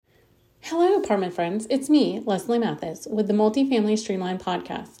Hello, apartment friends. It's me, Leslie Mathis, with the Multifamily Streamline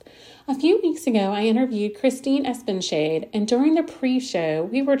podcast. A few weeks ago, I interviewed Christine Espenshade, and during the pre-show,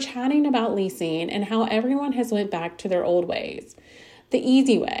 we were chatting about leasing and how everyone has went back to their old ways, the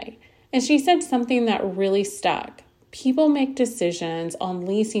easy way. And she said something that really stuck. People make decisions on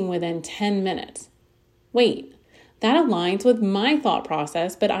leasing within 10 minutes. Wait, that aligns with my thought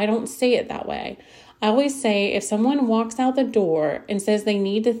process, but I don't say it that way. I always say if someone walks out the door and says they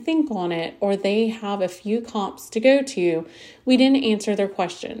need to think on it or they have a few comps to go to, we didn't answer their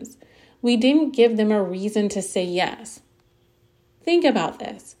questions. We didn't give them a reason to say yes. Think about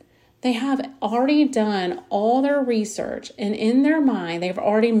this. They have already done all their research and in their mind, they've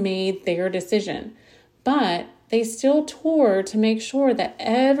already made their decision, but they still tour to make sure that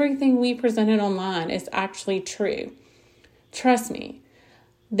everything we presented online is actually true. Trust me.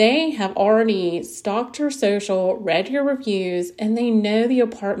 They have already stalked your social, read your reviews, and they know the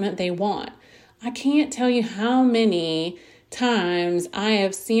apartment they want. I can't tell you how many times I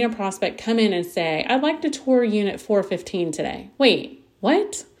have seen a prospect come in and say, I'd like to tour unit 415 today. Wait,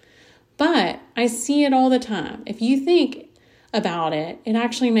 what? But I see it all the time. If you think about it, it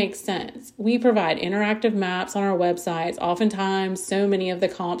actually makes sense. We provide interactive maps on our websites. Oftentimes, so many of the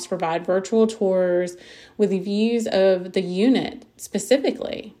comps provide virtual tours with views of the unit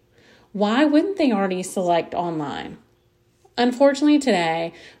specifically. Why wouldn't they already select online? Unfortunately,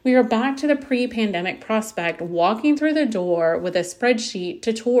 today, we are back to the pre-pandemic prospect walking through the door with a spreadsheet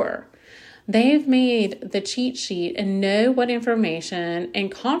to tour. They've made the cheat sheet and know what information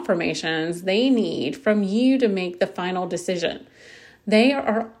and confirmations they need from you to make the final decision. They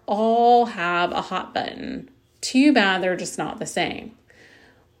all have a hot button. Too bad they're just not the same.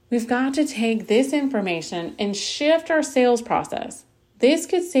 We've got to take this information and shift our sales process. This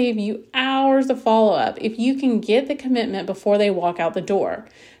could save you hours of follow-up if you can get the commitment before they walk out the door.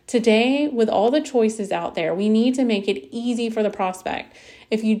 Today, with all the choices out there, we need to make it easy for the prospect.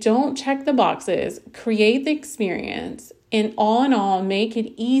 If you don't check the boxes, create the experience, and all in all, make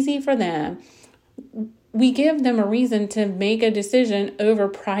it easy for them, we give them a reason to make a decision over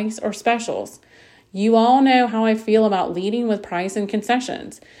price or specials. You all know how I feel about leading with price and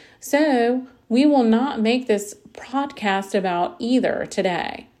concessions. So we will not make this podcast about either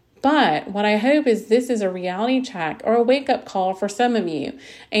today. But what I hope is this is a reality check or a wake-up call for some of you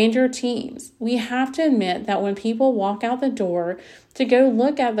and your teams. We have to admit that when people walk out the door to go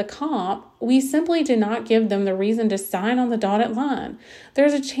look at the comp, we simply did not give them the reason to sign on the dotted line.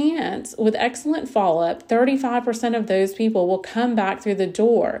 There's a chance with excellent follow-up, 35% of those people will come back through the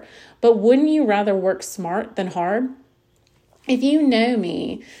door. But wouldn't you rather work smart than hard? If you know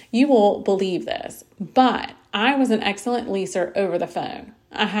me, you will believe this, but I was an excellent leaser over the phone.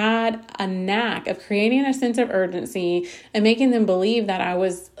 I had a knack of creating a sense of urgency and making them believe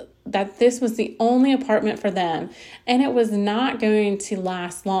that this was the only apartment for them, and it was not going to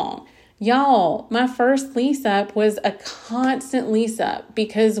last long. Y'all, my first lease up was a constant lease up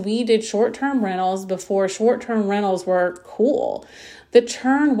because we did short-term rentals before short-term rentals were cool. The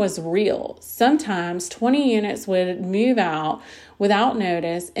churn was real. Sometimes 20 units would move out without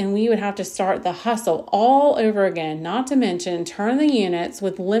notice, and we would have to start the hustle all over again, not to mention turn the units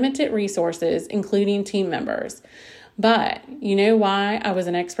with limited resources, including team members. But you know why I was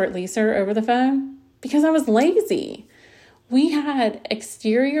an expert leaser over the phone? Because I was lazy. We had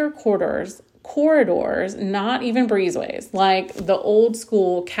exterior corridors, not even breezeways, like the old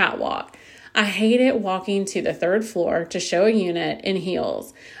school catwalk. I hated walking to the third floor to show a unit in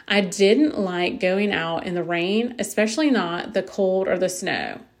heels. I didn't like going out in the rain, especially not the cold or the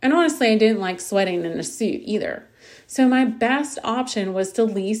snow. And honestly, I didn't like sweating in a suit either. So my best option was to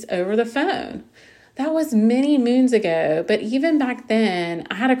lease over the phone. That was many moons ago, but even back then,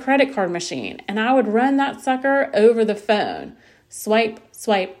 I had a credit card machine and I would run that sucker over the phone. Swipe,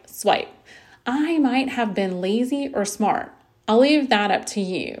 swipe, swipe. I might have been lazy or smart. I'll leave that up to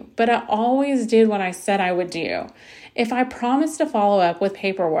you, but I always did what I said I would do. If I promised to follow up with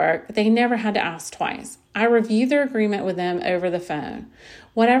paperwork, they never had to ask twice. I reviewed their agreement with them over the phone.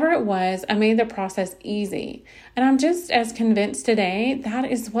 Whatever it was, I made the process easy. And I'm just as convinced today that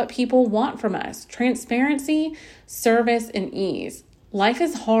is what people want from us. Transparency, service, and ease. Life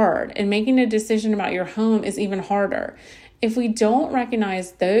is hard, and making a decision about your home is even harder. If we don't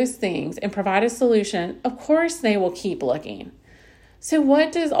recognize those things and provide a solution, of course they will keep looking. So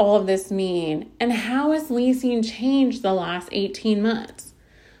what does all of this mean, and how has leasing changed the last 18 months?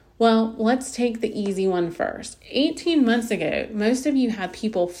 Well, let's take the easy one first. 18 months ago, most of you had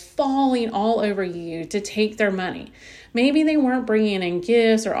people falling all over you to take their money. Maybe they weren't bringing in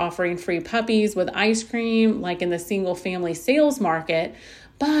gifts or offering free puppies with ice cream like in the single family sales market,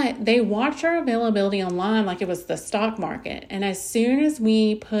 But they watched our availability online like it was the stock market. And as soon as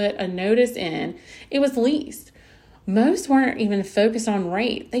we put a notice in, it was leased. Most weren't even focused on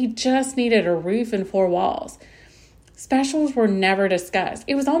rate. They just needed a roof and 4 walls. Specials were never discussed.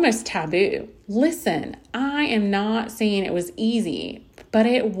 It was almost taboo. Listen, I am not saying it was easy, but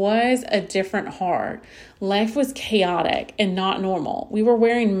it was a different hard. Life was chaotic and not normal. We were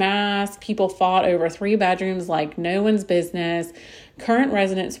wearing masks. People fought over 3 bedrooms like no one's business. Current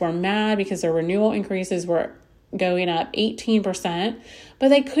residents were mad because their renewal increases were going up 18%, but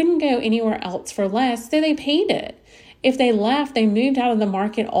they couldn't go anywhere else for less, so they paid it. If they left, they moved out of the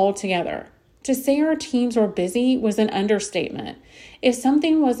market altogether. To say our teams were busy was an understatement. If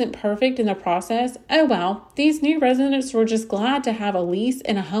something wasn't perfect in the process, oh well, these new residents were just glad to have a lease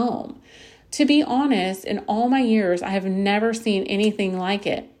and a home. To be honest, in all my years, I have never seen anything like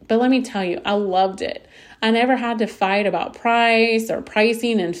it. But let me tell you, I loved it. I never had to fight about price or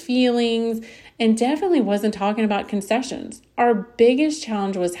pricing and feelings, and definitely wasn't talking about concessions. Our biggest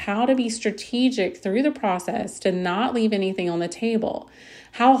challenge was how to be strategic through the process to not leave anything on the table.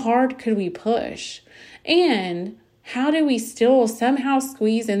 How hard could we push? And how do we still somehow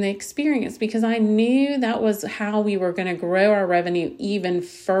squeeze in the experience? Because I knew that was how we were going to grow our revenue even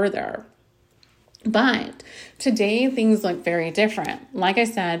further. But today things look very different. Like I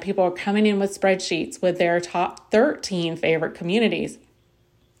said, people are coming in with spreadsheets with their top 13 favorite communities.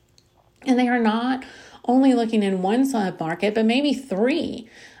 And they are not only looking in one submarket, but maybe 3.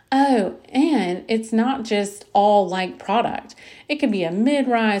 Oh, and it's not just all like product. It could be a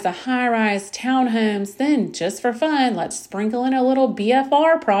mid-rise, a high-rise, townhomes. Then just for fun, let's sprinkle in a little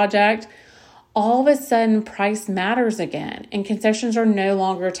BFR project. All of a sudden, price matters again, and concessions are no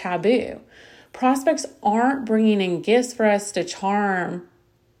longer taboo. Prospects aren't bringing in gifts for us to charm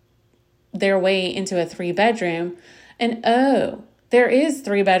their way into a 3-bedroom. And there is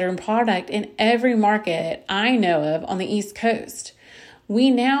 3-bedroom product in every market I know of on the East Coast. We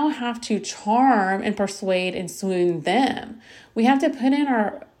now have to charm and persuade and swoon them. We have to put in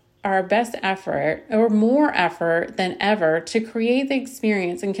our best effort, or more effort than ever, to create the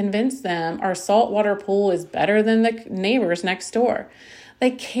experience and convince them our saltwater pool is better than the neighbors next door.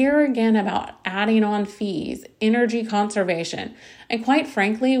 They care again about adding on fees, energy conservation, and quite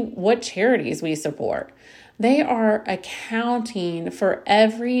frankly, what charities we support. They are accounting for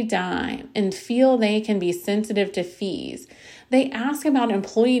every dime and feel they can be sensitive to fees. They ask about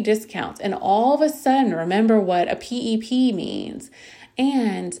employee discounts and all of a sudden remember what a PEP means.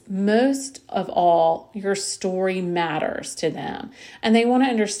 And most of all, your story matters to them, and they want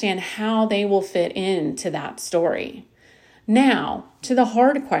to understand how they will fit into that story. Now, to the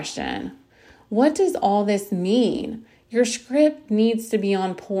hard question, what does all this mean? Your script needs to be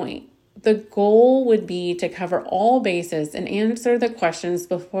on point. The goal would be to cover all bases and answer the questions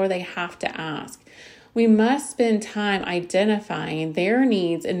before they have to ask. We must spend time identifying their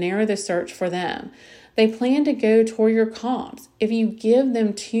needs and narrow the search for them. They plan to go toward your comps. If you give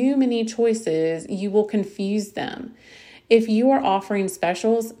them too many choices, you will confuse them. If you are offering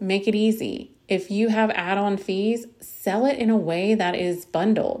specials, make it easy. If you have add-on fees, sell it in a way that is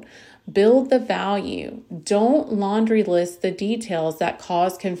bundled. Build the value. Don't laundry list the details that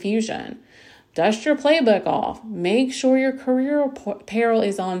cause confusion. Dust your playbook off. Make sure your career apparel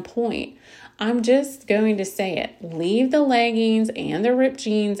is on point. I'm just going to say it. Leave the leggings and the ripped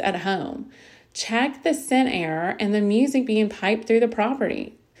jeans at home. Check the scent air and the music being piped through the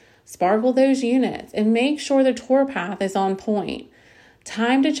property. Sparkle those units and make sure the tour path is on point.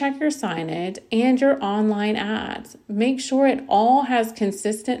 Time to check your signage and your online ads. Make sure it all has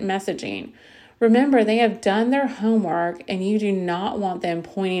consistent messaging. Remember, they have done their homework and you do not want them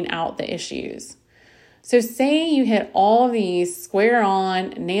pointing out the issues. So say you hit all of these square on,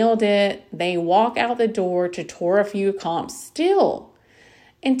 nailed it, they walk out the door to tour a few comps. Still,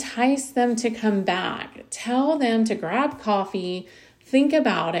 entice them to come back. Tell them to grab coffee, think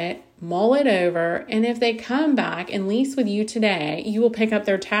about it, mull it over, and if they come back and lease with you today, you will pick up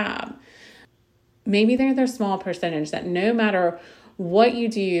their tab. Maybe they're the small percentage that no matter what you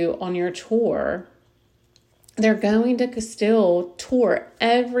do on your tour, they're going to still tour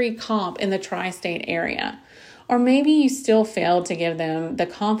every comp in the tri-state area. Or maybe you still failed to give them the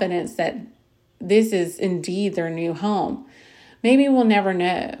confidence that this is indeed their new home. Maybe we'll never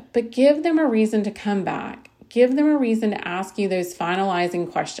know, but give them a reason to come back. Give them a reason to ask you those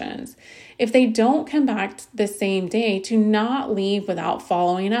finalizing questions. If they don't come back the same day, to not leave without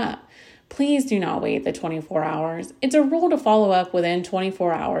following up. Please do not wait the 24 hours. It's a rule to follow up within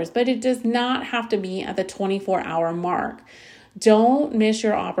 24 hours, but it does not have to be at the 24-hour mark. Don't miss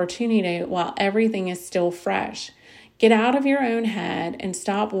your opportunity while everything is still fresh. Get out of your own head and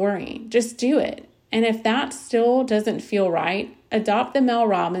stop worrying. Just do it. And if that still doesn't feel right, adopt the Mel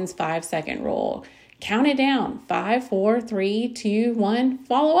Robbins 5-second rule. Count it down. 5, 4, 3, 2, 1.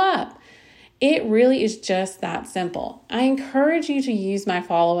 Follow up. It really is just that simple. I encourage you to use my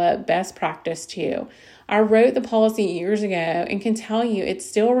follow-up best practice too. I wrote the policy years ago and can tell you it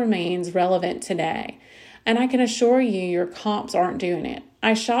still remains relevant today. And I can assure you your comps aren't doing it.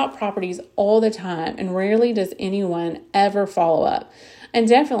 I shop properties all the time and rarely does anyone ever follow up, and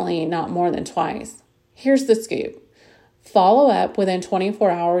definitely not more than twice. Here's the scoop. Follow up within 24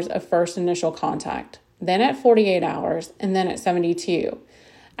 hours of first initial contact, then at 48 hours, and then at 72.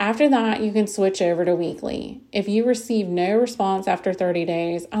 After that, you can switch over to weekly. If you receive no response after 30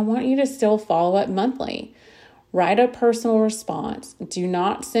 days, I want you to still follow up monthly. Write a personal response. Do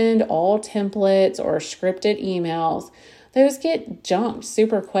not send all templates or scripted emails. Those get junked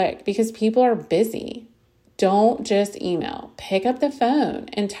super quick because people are busy. Don't just email. Pick up the phone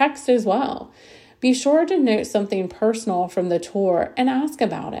and text as well. Be sure to note something personal from the tour and ask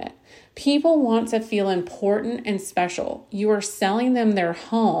about it. People want to feel important and special. You are selling them their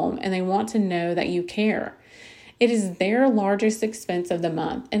home and they want to know that you care. It is their largest expense of the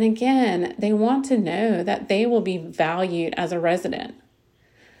month. And again, they want to know that they will be valued as a resident.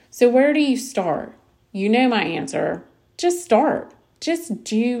 So where do you start? You know my answer. Just start. Just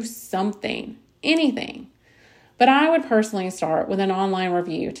do something, anything. But I would personally start with an online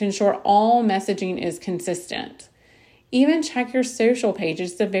review to ensure all messaging is consistent. Even check your social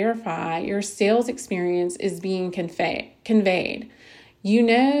pages to verify your sales experience is being conveyed. You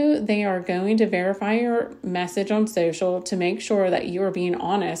know they are going to verify your message on social to make sure that you are being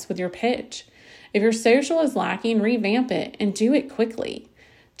honest with your pitch. If your social is lacking, revamp it and do it quickly.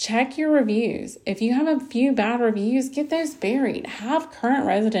 Check your reviews. If you have a few bad reviews, get those buried. Have current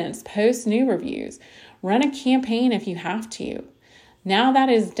residents post new reviews. Run a campaign if you have to. Now that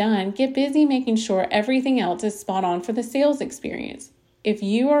is done, get busy making sure everything else is spot on for the sales experience. If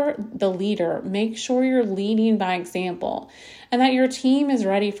you are the leader, make sure you're leading by example and that your team is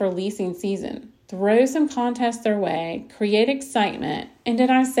ready for leasing season. Throw some contests their way, create excitement, and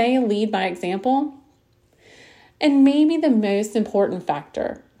did I say lead by example? And maybe the most important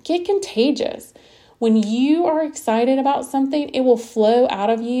factor, get contagious. When you are excited about something, it will flow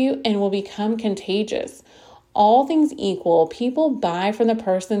out of you and will become contagious. All things equal, people buy from the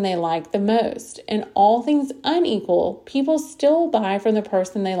person they like the most. And all things unequal, people still buy from the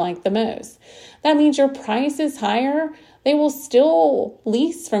person they like the most. That means your price is higher. They will still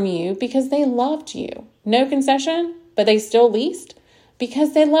lease from you because they loved you. No concession, but they still leased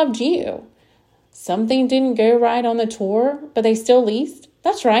because they loved you. Something didn't go right on the tour, but they still leased.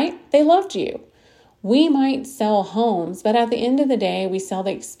 That's right, they loved you. We might sell homes, but at the end of the day, we sell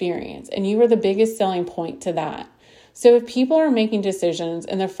the experience, and you are the biggest selling point to that. So if people are making decisions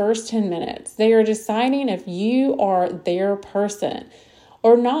in the first 10 minutes, they are deciding if you are their person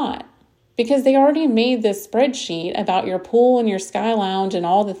or not, because they already made this spreadsheet about your pool and your sky lounge and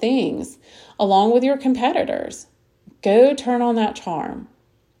all the things, along with your competitors. Go turn on that charm.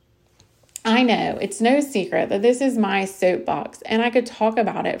 I know it's no secret that this is my soapbox, and I could talk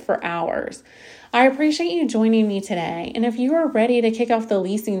about it for hours. I appreciate you joining me today, and if you are ready to kick off the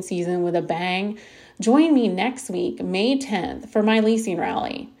leasing season with a bang, join me next week, May 10th, for my leasing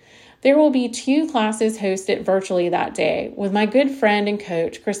rally. There will be 2 classes hosted virtually that day, with my good friend and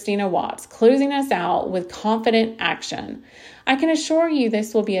coach, Christina Watts, closing us out with confident action. I can assure you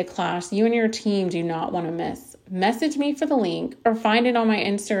this will be a class you and your team do not want to miss. Message me for the link or find it on my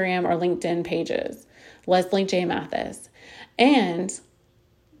Instagram or LinkedIn pages, Leslie J. Mathis. And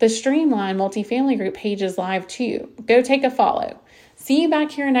the Streamline Multifamily Group page is live too. Go take a follow. See you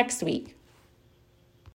back here next week.